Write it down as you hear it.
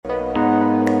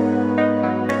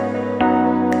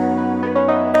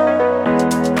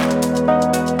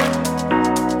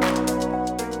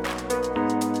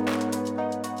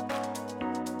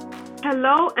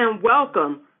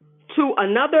welcome to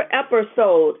another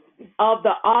episode of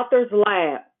the Author's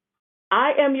Lab.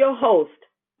 I am your host,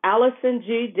 Allison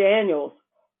G. Daniels,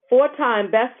 four-time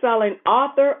best-selling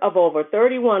author of over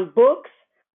 31 books,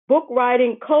 book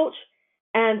writing coach,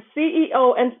 and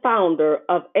CEO and founder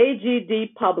of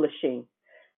AGD Publishing.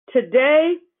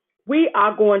 Today, we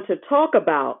are going to talk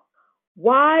about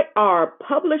why are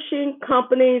publishing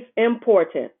companies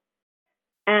important?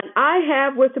 And I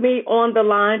have with me on the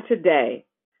line today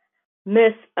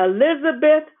Miss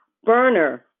Elizabeth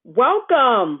Berner.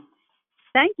 Welcome.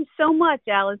 Thank you so much,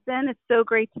 Allison. It's so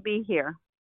great to be here.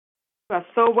 You are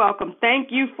so welcome. Thank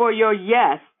you for your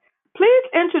yes. Please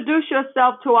introduce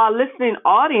yourself to our listening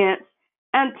audience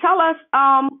and tell us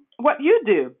what you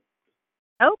do.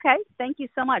 Okay, thank you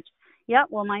so much. Yeah,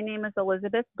 well, my name is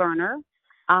Elizabeth Berner.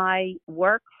 I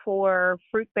work for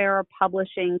Fruit Bearer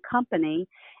Publishing Company,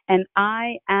 and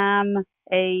I am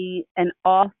an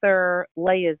author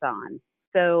liaison.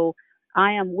 So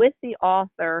I am with the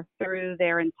author through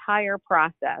their entire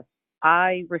process.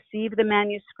 I receive the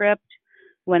manuscript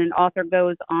when an author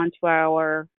goes onto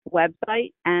our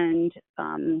website and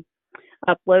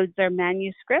uploads their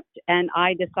manuscript, and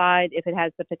I decide if it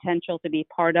has the potential to be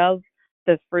part of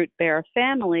the Fruit Bearer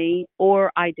family,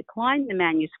 or I decline the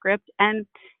manuscript. And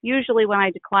usually when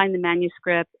I decline the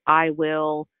manuscript, I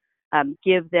will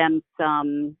give them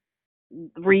some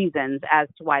reasons as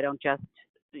to why I don't just,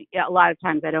 a lot of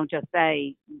times I don't just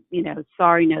say,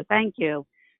 sorry, no, thank you.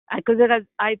 Because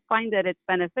I find that it's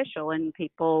beneficial and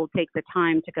people take the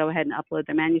time to go ahead and upload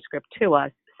their manuscript to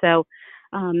us. So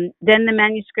then the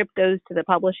manuscript goes to the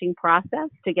publishing process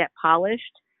to get polished.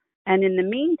 And in the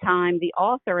meantime, the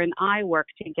author and I work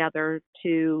together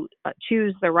to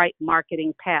choose the right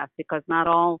marketing path, because not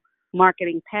all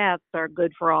marketing paths are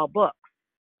good for all books.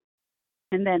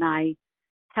 And then I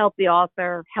help the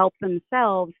author help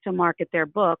themselves to market their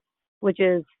book, which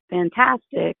is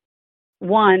fantastic.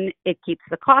 One, it keeps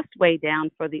the cost way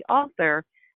down for the author.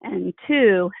 And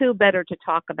two, who better to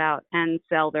talk about and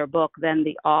sell their book than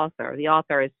the author? The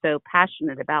author is so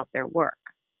passionate about their work.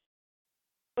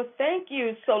 Well, thank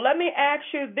you. So let me ask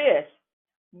you this.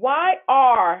 Why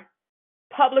are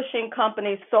publishing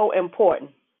companies so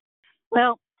important?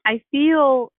 Well, I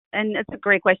feel, and that's a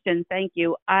great question, thank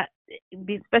you,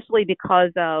 especially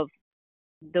because of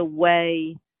the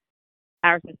way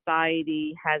our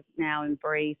society has now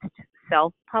embraced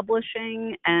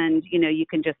self-publishing, and, you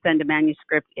can just send a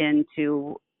manuscript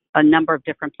into a number of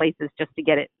different places just to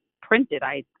get it printed.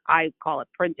 I call it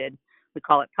printed. We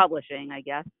call it publishing, I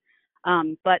guess.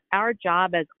 But our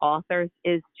job as authors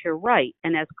is to write.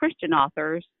 And as Christian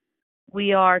authors,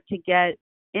 we are to get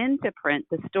into print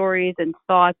the stories and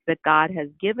thoughts that God has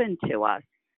given to us.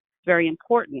 It's very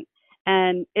important.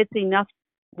 And it's enough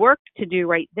work to do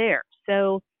right there.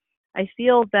 So I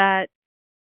feel that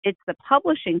it's the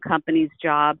publishing company's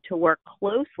job to work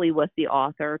closely with the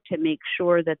author to make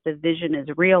sure that the vision is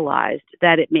realized,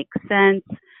 that it makes sense,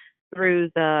 through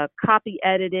the copy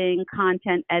editing,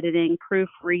 content editing,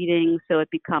 proofreading, so it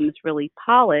becomes really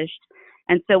polished.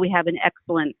 And so we have an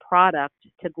excellent product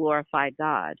to glorify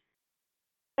God.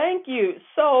 Thank you.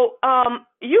 So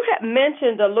you had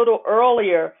mentioned a little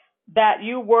earlier that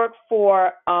you work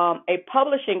for a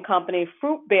publishing company,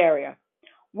 Fruit Bearer.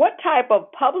 What type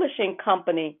of publishing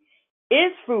company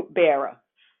is Fruit Bearer?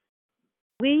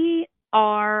 We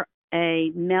are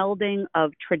a melding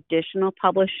of traditional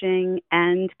publishing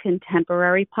and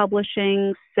contemporary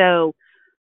publishing. So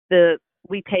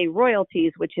we pay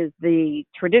royalties, which is the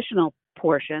traditional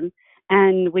portion,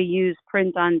 and we use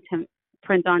print on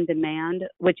demand,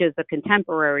 which is a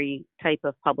contemporary type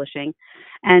of publishing.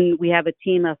 And we have a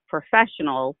team of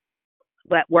professionals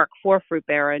that work for Fruit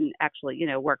Bearer and actually,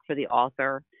 work for the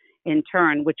author in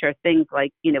turn, which are things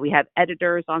like, we have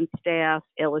editors on staff,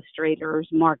 illustrators,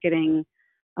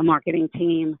 a marketing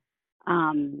team.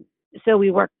 So we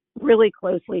work really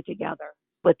closely together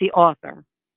with the author.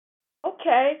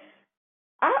 Okay.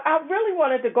 I really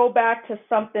wanted to go back to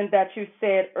something that you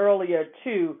said earlier,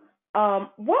 too.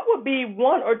 What would be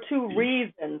one or two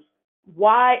reasons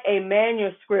why a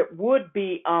manuscript would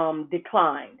be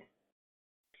declined?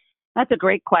 That's a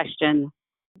great question.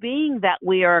 Being that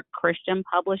we are a Christian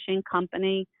publishing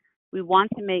company, we want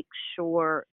to make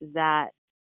sure that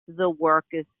the work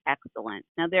is excellent.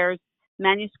 Now, there's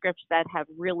manuscripts that have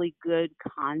really good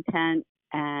content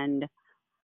and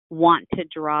want to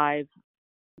drive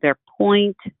their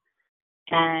point,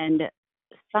 and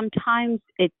sometimes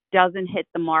it doesn't hit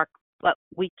the mark, but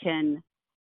I could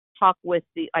talk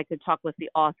with the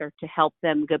author to help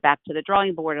them go back to the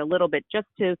drawing board a little bit, just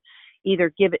to,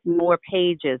 either give it more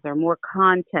pages or more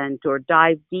content or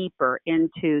dive deeper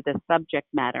into the subject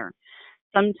matter.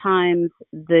 Sometimes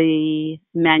the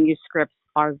manuscripts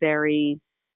are very,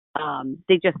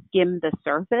 they just skim the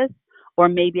surface, or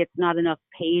maybe it's not enough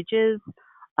pages,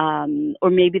 or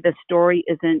maybe the story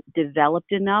isn't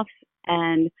developed enough.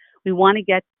 And we want to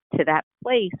get to that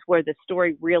place where the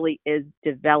story really is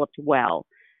developed well,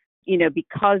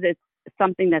 because it's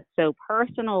something that's so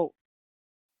personal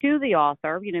to the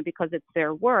author, because it's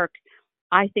their work.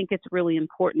 I think it's really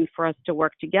important for us to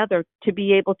work together to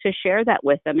be able to share that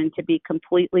with them and to be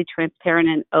completely transparent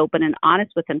and open and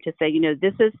honest with them to say,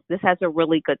 this has a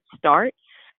really good start.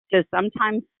 So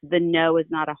sometimes the no is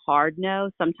not a hard no.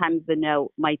 Sometimes the no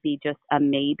might be just a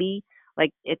maybe.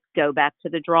 Like, it's go back to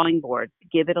the drawing board,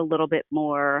 give it a little bit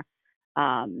more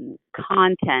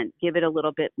content, give it a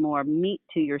little bit more meat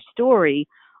to your story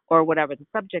or whatever the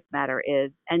subject matter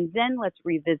is, and then let's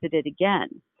revisit it again.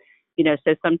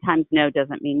 So sometimes no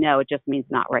doesn't mean no, it just means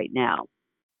not right now.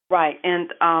 Right.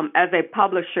 And as a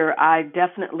publisher, I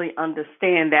definitely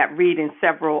understand that reading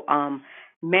several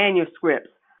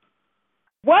manuscripts.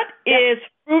 What is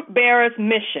Fruit Bearer's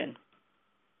mission?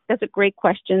 That's a great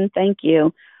question. Thank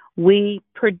you. We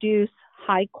produce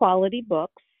high quality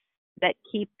books that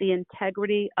keep the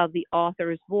integrity of the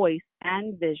author's voice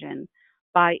and vision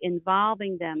by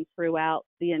involving them throughout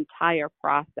the entire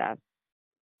process.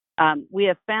 We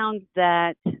have found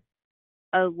that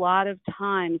a lot of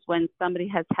times when somebody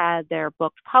has had their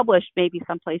book published, maybe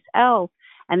someplace else,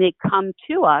 and they come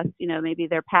to us, maybe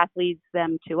their path leads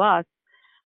them to us,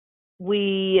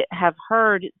 we have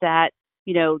heard that,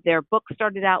 their book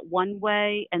started out one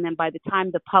way, and then by the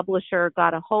time the publisher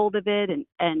got a hold of it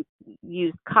and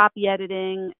used copy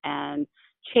editing and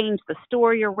changed the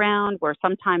story around, where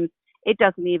sometimes it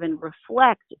doesn't even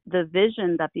reflect the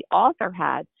vision that the author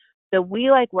had. So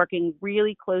we like working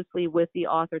really closely with the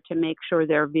author to make sure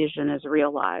their vision is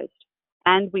realized.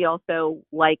 And we also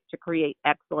like to create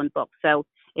excellent books. So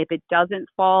if it doesn't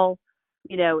fall,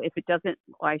 if it doesn't,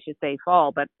 well, I should say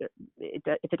fall, but if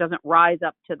it doesn't rise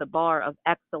up to the bar of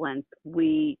excellence,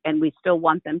 we still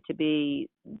want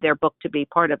their book to be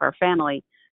part of our family,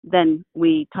 then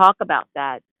we talk about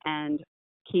that and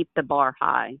keep the bar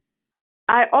high.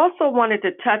 I also wanted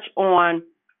to touch on,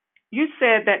 you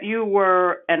said that you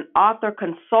were an author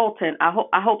consultant. I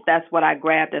hope that's what I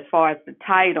grabbed as far as the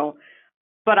title.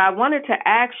 But I wanted to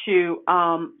ask you,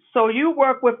 so you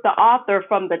work with the author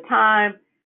from the time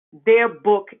their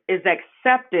book is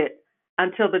accepted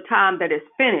until the time that it's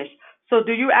finished. So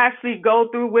do you actually go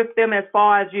through with them as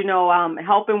far as,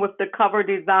 helping with the cover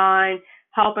design,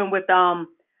 helping with,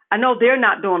 I know they're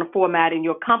not doing the formatting,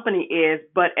 your company is,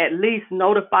 but at least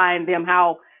notifying them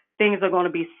how things are going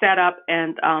to be set up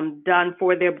and done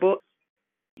for their book?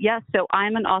 Yes, so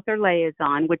I'm an author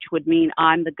liaison, which would mean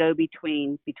I'm the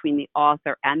go-between between the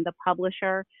author and the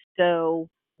publisher. So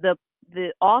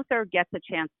the author gets a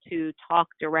chance to talk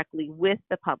directly with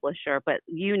the publisher, but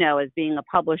as being a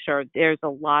publisher, there's a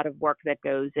lot of work that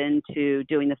goes into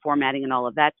doing the formatting and all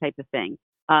of that type of thing.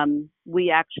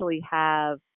 We actually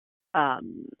have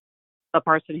a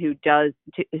person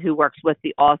who works with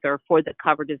the author for the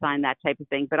cover design, that type of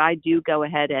thing. But I do go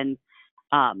ahead and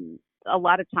a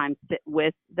lot of times sit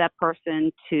with that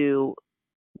person to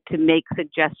make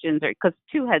suggestions, or because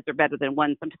two heads are better than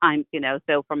one sometimes,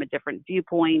 so from a different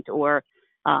viewpoint, or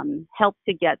help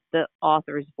to get the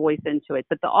author's voice into it.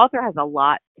 But the author has a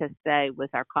lot to say with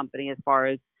our company as far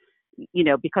as,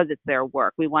 because it's their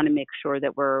work. We want to make sure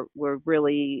that we're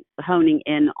really honing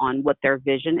in on what their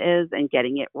vision is and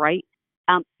getting it right.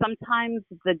 Sometimes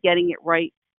the getting it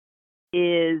right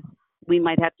is we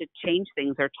might have to change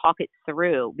things or talk it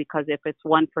through, because if it's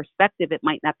one perspective, it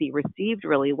might not be received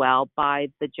really well by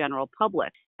the general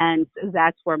public. And so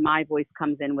that's where my voice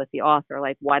comes in with the author.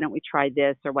 Like, why don't we try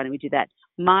this, or why don't we do that?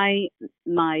 My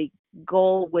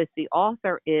goal with the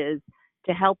author is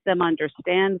to help them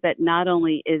understand that not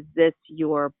only is this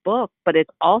your book, but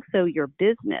it's also your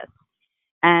business.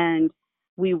 And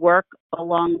we work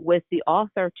along with the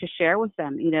author to share with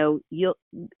them,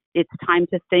 it's time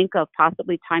to think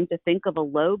of a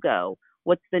logo.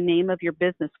 What's the name of your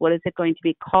business? What is it going to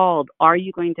be called? Are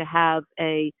you going to have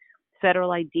a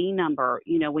federal ID number?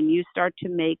 When you start to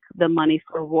make the money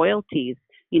for royalties,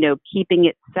 keeping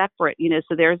it separate,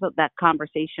 so there's that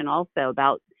conversation also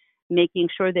about making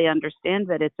sure they understand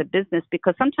that it's a business,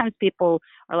 because sometimes people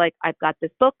are like, I've got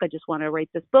this book, I just want to write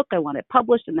this book, I want it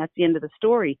published, and that's the end of the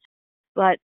story.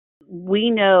 But we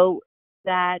know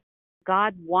that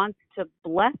God wants to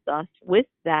bless us with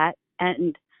that,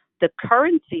 and the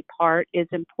currency part is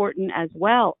important as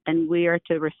well, and we are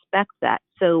to respect that.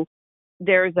 So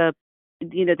there's a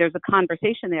there's a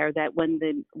conversation there that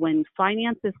when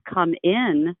finances come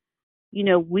in,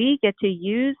 we get to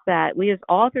use that. We as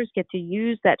authors get to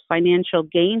use that financial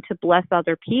gain to bless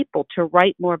other people, to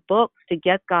write more books, to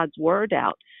get God's word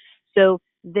out. So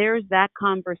there's that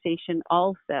conversation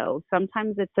also.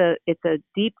 Sometimes it's a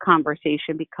deep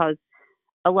conversation because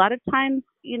a lot of times,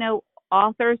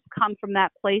 authors come from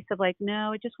that place of like,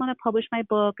 no, I just want to publish my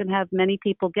book and have many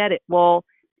people get it. Well,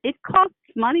 it costs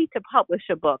money to publish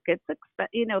a book. It's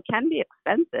can be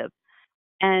expensive.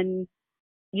 And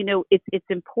it's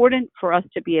important for us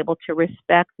to be able to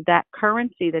respect that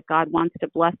currency that God wants to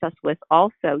bless us with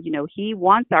also. He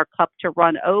wants our cup to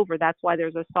run over. That's why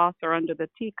there's a saucer under the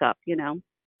teacup,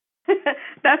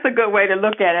 That's a good way to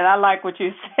look at it. I like what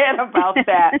you said about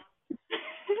that.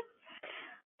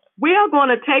 We are going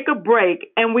to take a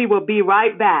break and we will be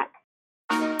right back.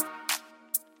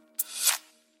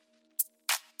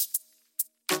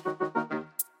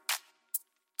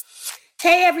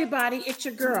 Hey everybody, it's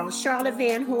your girl, Charlotte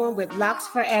Van Horn with Locks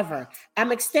Forever.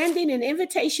 I'm extending an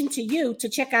invitation to you to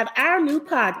check out our new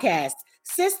podcast,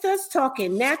 Sisters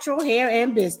Talking Natural Hair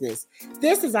and Business.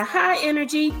 This is a high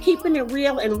energy, keeping it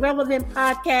real and relevant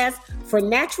podcast for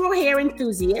natural hair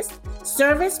enthusiasts,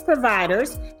 service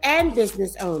providers, and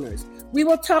business owners. We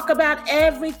will talk about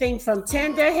everything from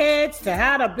tender heads to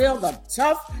how to build a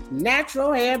tough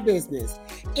natural hair business.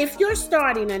 If you're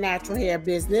starting a natural hair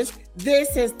business,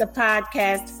 this is the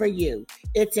podcast for you.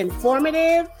 It's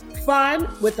informative,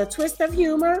 fun, with a twist of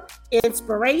humor,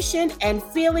 inspiration, and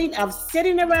feeling of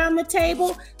sitting around the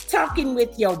table talking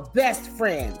with your best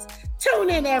friends. Tune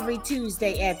in every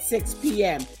Tuesday at 6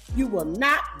 p.m. You will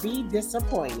not be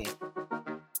disappointed.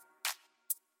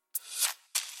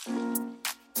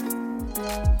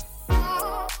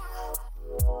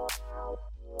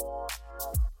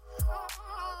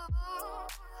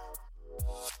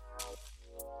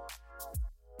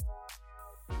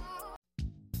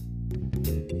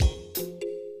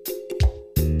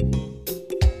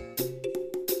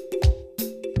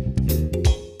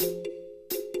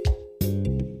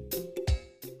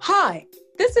 Hi,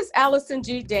 this is Allison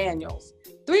G. Daniels,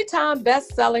 3-time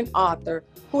best-selling author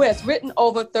who has written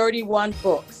over 31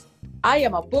 books. I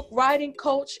am a book writing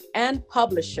coach and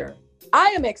publisher. I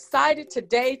am excited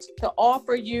today to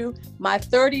offer you my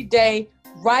 30-day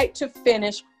Write to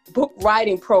Finish book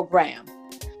writing program.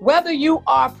 Whether you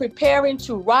are preparing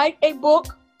to write a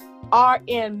book, are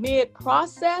in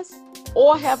mid-process,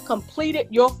 or have completed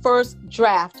your first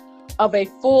draft of a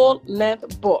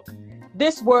full-length book,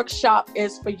 this workshop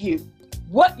is for you.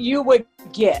 What you would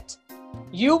get: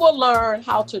 you will learn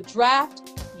how to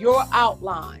draft your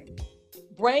outline,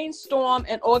 brainstorm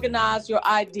and organize your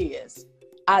ideas,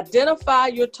 identify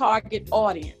your target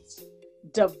audience,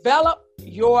 develop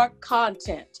your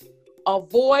content,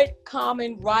 avoid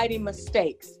common writing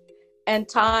mistakes, and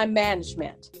time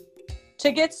management.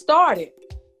 To get started,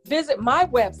 visit my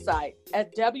website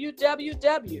at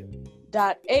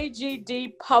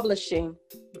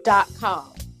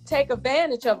www.agdpublishing.com. Take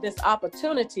advantage of this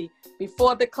opportunity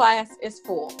before the class is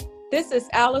full. This is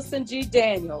Allison G.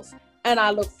 Daniels, and I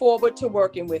look forward to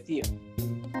working with you.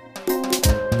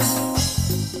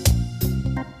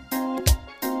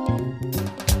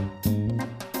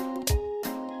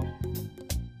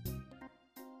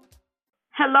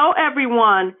 Hello,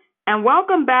 everyone, and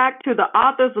welcome back to the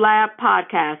Authors Lab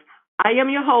podcast. I am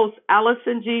your host,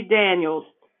 Allison G. Daniels,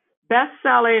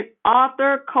 best-selling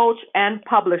author, coach, and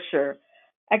publisher.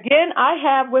 Again, I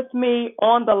have with me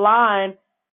on the line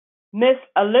Miss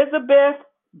Elizabeth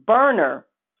Burner.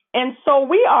 And so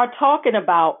we are talking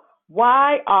about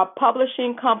why are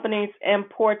publishing companies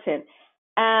important.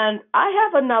 And I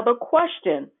have another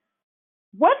question.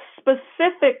 What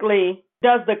specifically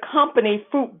does the company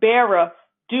Fruit Bearer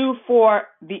do for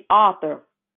the author?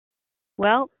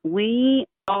 Well, we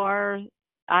are,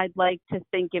 I'd like to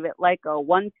think of it like a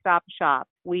one-stop shop.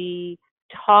 We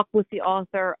talk with the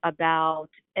author about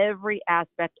every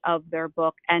aspect of their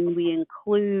book, and we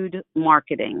include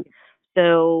marketing.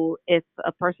 So if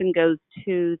a person goes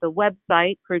to the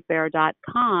website,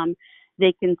 fruitbearer.com,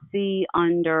 they can see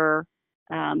under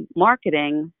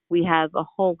marketing, we have a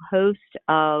whole host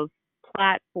of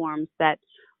platforms that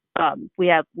we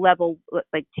have level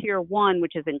like tier 1,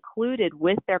 which is included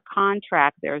with their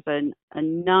contract. There's a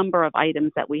number of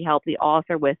items that we help the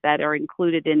author with that are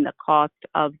included in the cost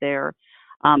of their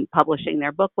publishing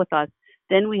their book with us.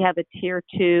 Then we have a tier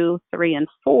 2, 3, and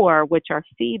 4, which are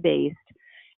fee-based.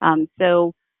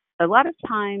 So a lot of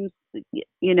times,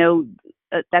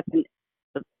 that's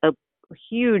a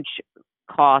huge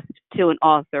cost to an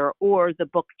author, or the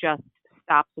book just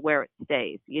stops where it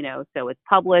stays, so it's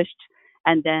published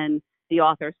and then the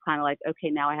author's kind of like,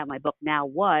 okay, now I have my book. Now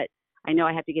what? I know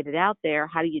I have to get it out there.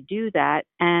 How do you do that?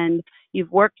 And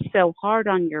you've worked so hard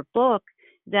on your book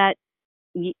that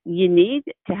you need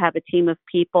to have a team of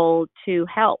people to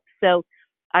help. So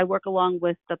I work along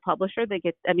with the publisher.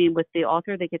 With the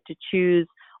author, they get to choose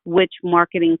which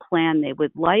marketing plan they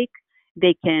would like.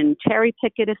 They can cherry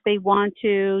pick it if they want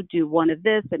to, do one of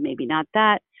this and maybe not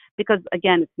that, because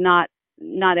again, it's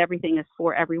not everything is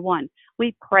for everyone.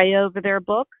 We pray over their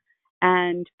book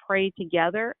and pray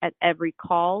together at every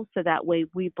call, so that way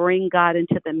we bring God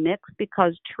into the mix,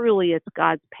 because truly it's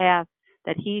God's path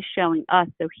that he's showing us.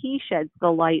 So he sheds the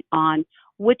light on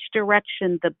which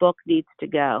direction the book needs to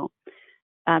go.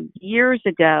 Years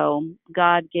ago,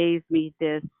 God gave me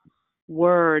this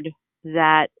word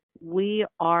that we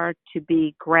are to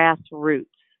be grassroots.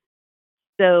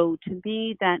 So to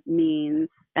me, that means,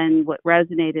 and what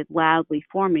resonated loudly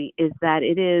for me, is that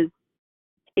it is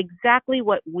exactly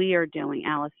what we are doing,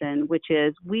 Allison, which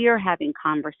is we are having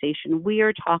conversation. We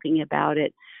are talking about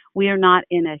it. We are not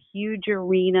in a huge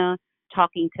arena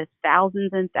talking to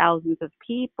thousands and thousands of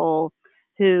people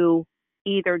who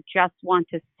either just want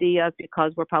to see us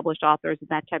because we're published authors and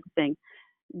that type of thing.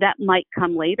 That might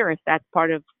come later if that's part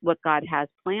of what God has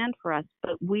planned for us.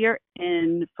 But we're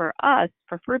in, for us,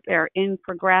 for Fruit Bear, in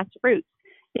for grassroots.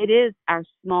 It is our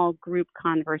small group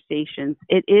conversations.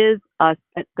 It is us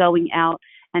going out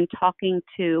and talking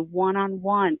to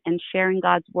one-on-one and sharing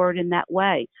God's word in that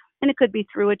way. And it could be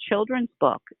through a children's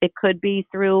book. It could be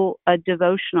through a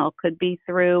devotional. It could be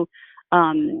through,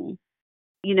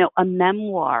 a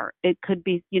memoir. It could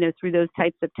be, through those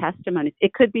types of testimonies.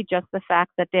 It could be just the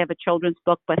fact that they have a children's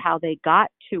book, but how they got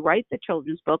to write the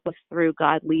children's book was through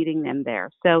God leading them there.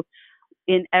 So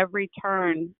in every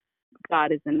turn,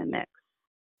 God is in the mix.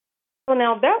 So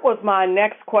now that was my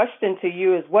next question to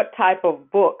you, is what type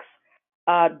of books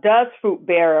does Fruit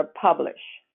Bearer publish?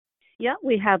 Yeah,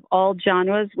 we have all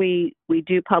genres. We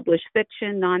do publish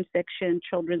fiction, nonfiction,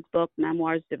 children's book,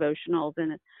 memoirs, devotionals,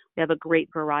 and we have a great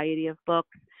variety of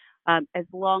books. As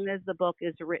long as the book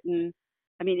is written,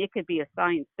 it could be a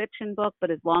science fiction book, but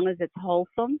as long as it's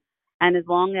wholesome, and as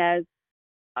long as,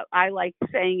 I like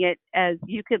saying it as,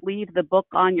 you could leave the book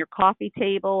on your coffee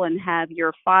table and have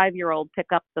your 5-year-old pick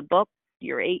up the book,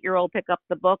 your 8-year-old pick up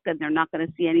the book, and they're not going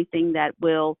to see anything that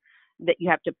you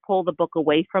have to pull the book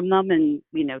away from them and,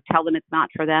 tell them it's not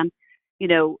for them.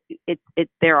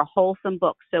 They're a wholesome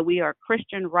book. So we are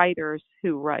Christian writers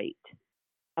who write.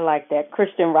 I like that,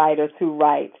 Christian writers who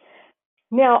write.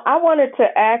 Now, I wanted to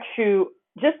ask you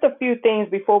just a few things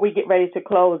before we get ready to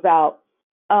close out.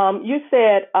 You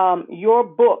said your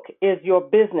book is your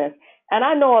business. And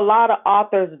I know a lot of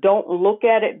authors don't look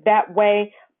at it that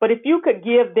way, but if you could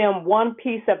give them one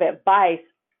piece of advice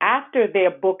after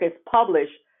their book is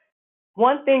published,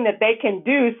 one thing that they can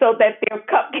do so that their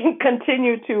cup can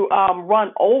continue to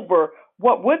run over,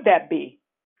 what would that be?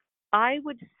 I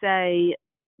would say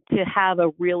to have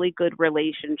a really good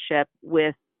relationship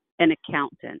with an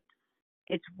accountant.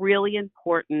 It's really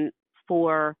important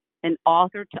for an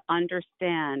author to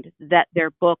understand that their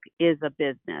book is a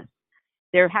business.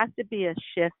 There has to be a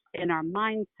shift in our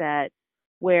mindset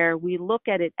where we look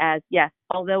at it as, yes,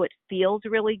 although it feels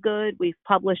really good, we've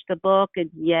published a book and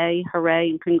yay,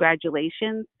 hooray, and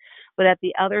congratulations. But at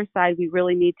the other side, we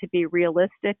really need to be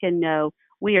realistic and know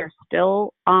we are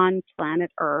still on planet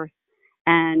Earth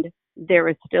and there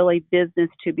is still a business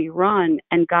to be run.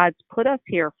 And God's put us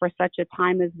here for such a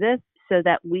time as this so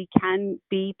that we can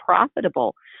be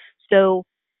profitable. So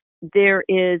there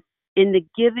is, in the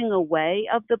giving away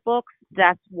of the books,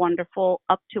 that's wonderful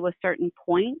up to a certain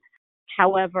point.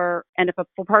 However, and if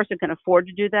a person can afford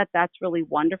to do that, that's really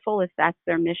wonderful if that's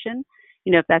their mission,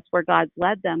 if that's where God's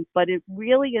led them. But it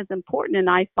really is important. And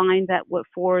I find that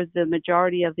for the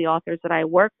majority of the authors that I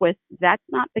work with, that's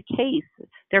not the case.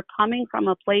 They're coming from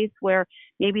a place where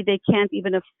maybe they can't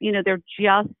even, they're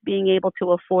just being able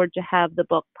to afford to have the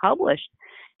book published.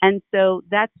 And so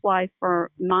that's why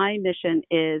for my mission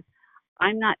is,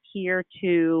 I'm not here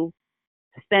to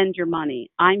spend your money.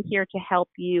 I'm here to help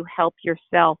you help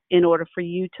yourself in order for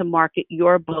you to market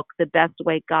your book the best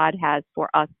way God has for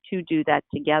us to do that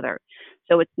together.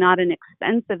 So it's not an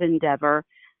expensive endeavor,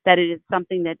 that it is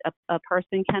something that a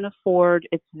person can afford.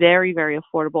 It's very, very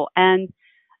affordable. And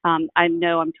I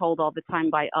know I'm told all the time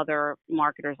by other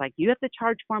marketers, like, you have to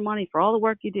charge more money for all the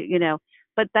work you do,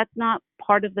 but that's not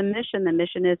part of the mission. The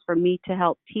mission is for me to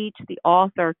help teach the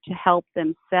author to help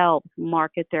themselves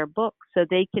market their book so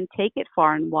they can take it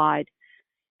far and wide.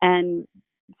 And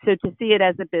so to see it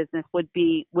as a business would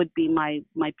be my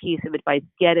piece of advice.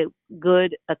 Get a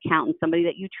good accountant, somebody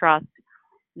that you trust,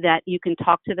 that you can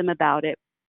talk to them about it,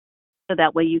 So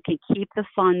that way you can keep the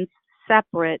funds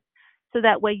separate. So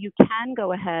that way you can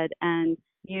go ahead and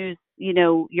use,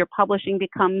 your publishing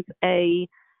becomes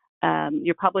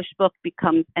your published book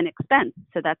becomes an expense.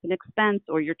 So that's an expense,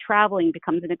 or your traveling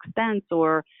becomes an expense,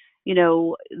 or,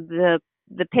 the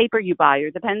paper you buy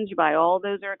or the pens you buy, all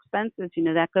those are expenses.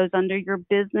 That goes under your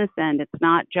business end. It's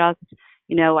not just,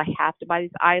 I have to buy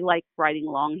these. I like writing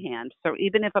longhand. So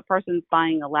even if a person's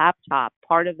buying a laptop,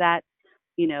 part of that,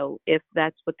 if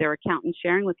that's what their accountant's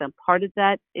sharing with them, part of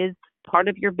that is part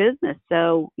of your business.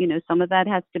 So, some of that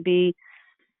has to be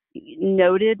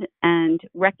noted and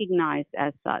recognized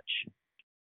as such.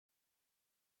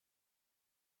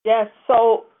 Yes.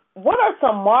 So, what are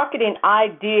some marketing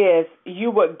ideas you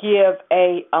would give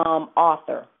a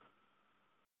author?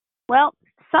 Well,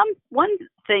 one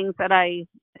thing that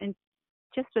and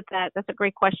just with that's a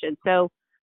great question. So,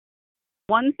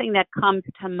 one thing that comes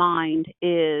to mind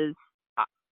is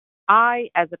I,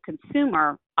 as a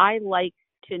consumer, I like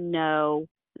to know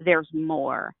there's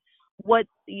more. What,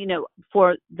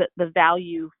 for the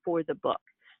value for the book.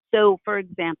 So, for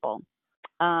example,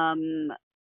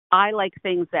 I like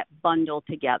things that bundle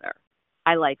together.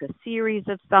 I like a series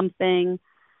of something.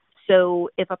 So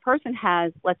if a person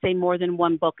has, let's say, more than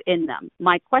one book in them,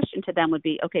 my question to them would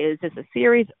be, okay, is this a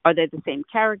series? Are they the same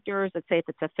characters? Let's say if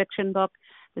it's a fiction book,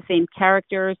 the same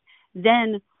characters.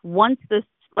 Then once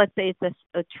let's say it's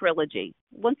a trilogy,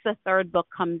 once the third book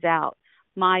comes out,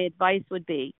 my advice would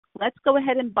be, let's go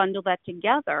ahead and bundle that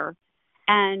together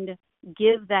and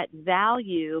give that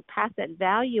value, pass that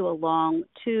value along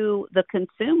to the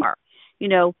consumer.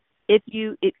 If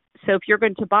you're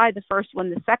going to buy the first one,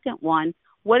 the second one,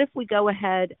 what if we go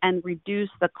ahead and reduce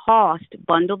the cost,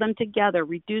 bundle them together,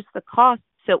 reduce the cost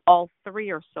so all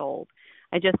three are sold?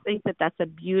 I just think that that's a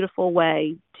beautiful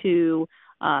way to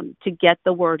get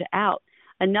the word out.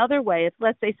 Another way is,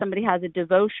 let's say somebody has a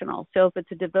devotional. So if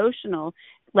it's a devotional,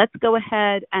 let's go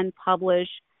ahead and publish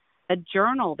a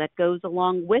journal that goes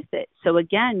along with it. So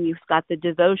again, you've got the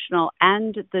devotional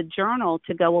and the journal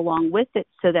to go along with it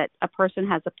so that a person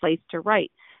has a place to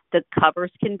write. The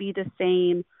covers can be the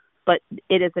same, but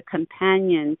it is a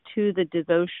companion to the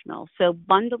devotional. So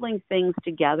bundling things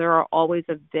together are always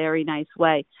a very nice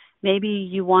way. Maybe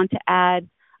you want to add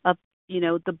a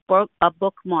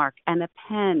bookmark and a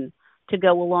pen to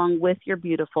go along with your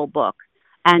beautiful book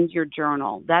and your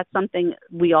journal. That's something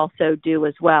we also do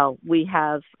as well. We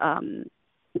have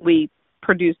we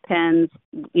produce pens,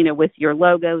 with your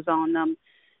logos on them,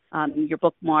 your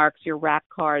bookmarks, your rack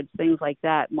cards, things like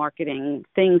that, marketing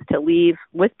things to leave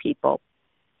with people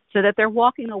so that they're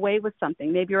walking away with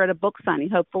something. Maybe you're at a book signing.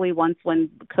 Hopefully once when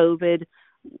COVID,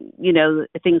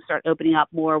 things start opening up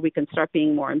more, we can start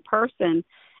being more in person.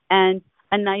 And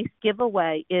a nice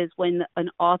giveaway is when an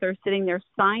author is sitting there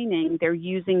signing, they're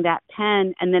using that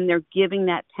pen and then they're giving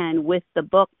that pen with the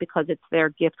book because it's their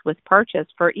gift with purchase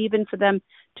for them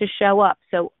to show up.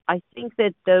 So I think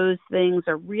that those things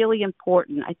are really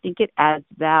important. I think it adds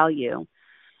value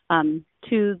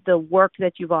to the work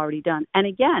that you've already done. And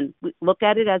again, look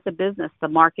at it as a business. The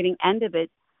marketing end of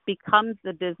it becomes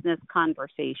the business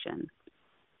conversation.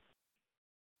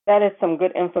 That is some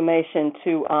good information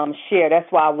to share.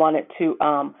 That's why I wanted to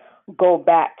go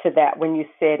back to that when you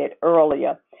said it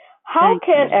earlier. How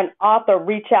can an author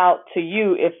reach out to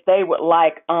you if they would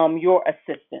like your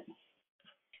assistance?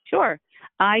 Sure.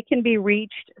 I can be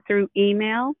reached through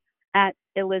email at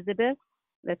Elizabeth,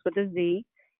 that's with a Z,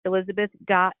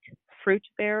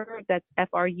 Elizabeth.fruitbearer, that's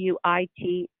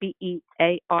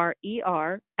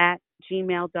FRUITBEARER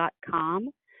 @gmail.com.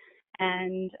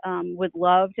 And would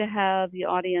love to have the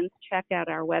audience check out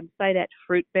our website at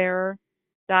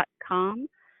fruitbearer.com,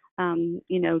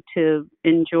 to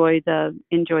enjoy the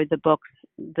books,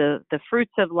 the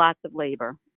fruits of lots of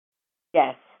labor.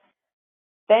 Yes.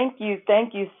 Thank you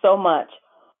so much.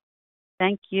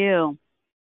 Thank you.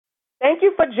 Thank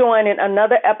you for joining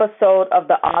another episode of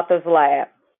the Author's Lab.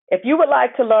 If you would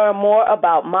like to learn more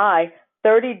about my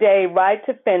 30-day Write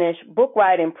to Finish book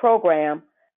writing program,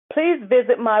 please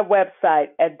visit my website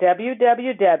at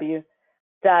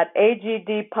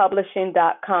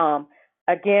www.agdpublishing.com.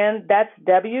 Again, that's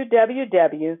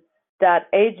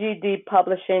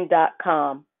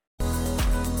www.agdpublishing.com.